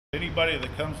Anybody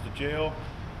that comes to jail,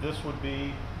 this would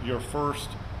be your first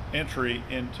entry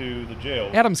into the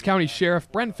jail. Adams County Sheriff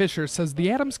Brent Fisher says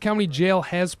the Adams County Jail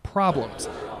has problems,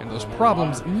 and those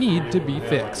problems need to be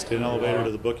fixed. An elevator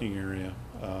to the booking area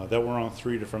that we're on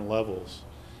 3 different levels,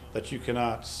 that you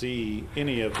cannot see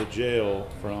any of the jail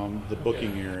from the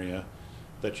booking area,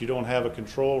 that you don't have a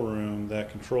control room that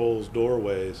controls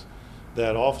doorways,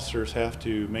 that officers have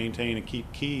to maintain and keep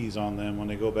keys on them when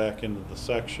they go back into the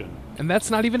section. And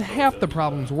that's not even half the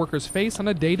problems workers face on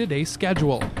a day-to-day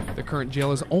schedule. The current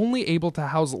jail is only able to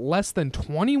house less than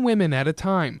 20 women at a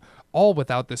time, all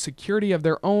without the security of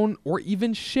their own or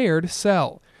even shared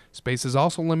cell. Space is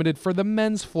also limited for the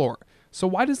men's floor. So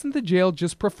why doesn't the jail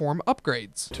just perform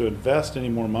upgrades? To invest any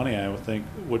more money, I would think,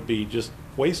 would be just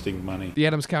wasting money. The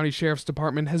Adams County Sheriff's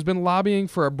Department has been lobbying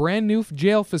for a brand new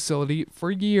jail facility for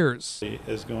years. It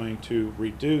is going to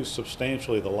reduce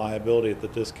substantially the liability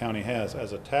that this county has.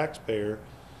 As a taxpayer,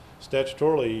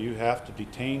 statutorily, you have to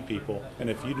detain people, and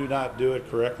if you do not do it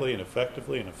correctly and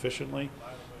effectively and efficiently,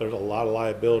 there's a lot of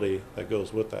liability that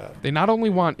goes with that. They not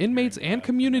only want inmates and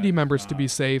community members to be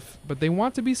safe, but they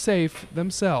want to be safe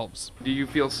themselves. Do you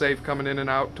feel safe coming in and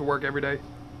out to work every day?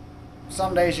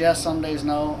 Some days yes, some days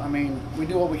no. I mean, we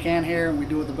do what we can here and we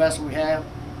do it the best we have.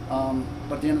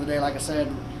 But at the end of the day, like I said,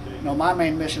 my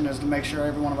main mission is to make sure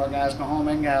every one of our guys go home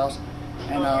and gals.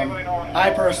 And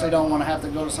I personally don't want to have to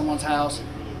go to someone's house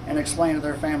and explain to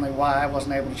their family why I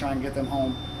wasn't able to try and get them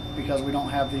home, because we don't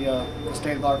have the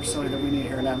state-of-the-art facility that we need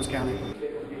here in Adams County.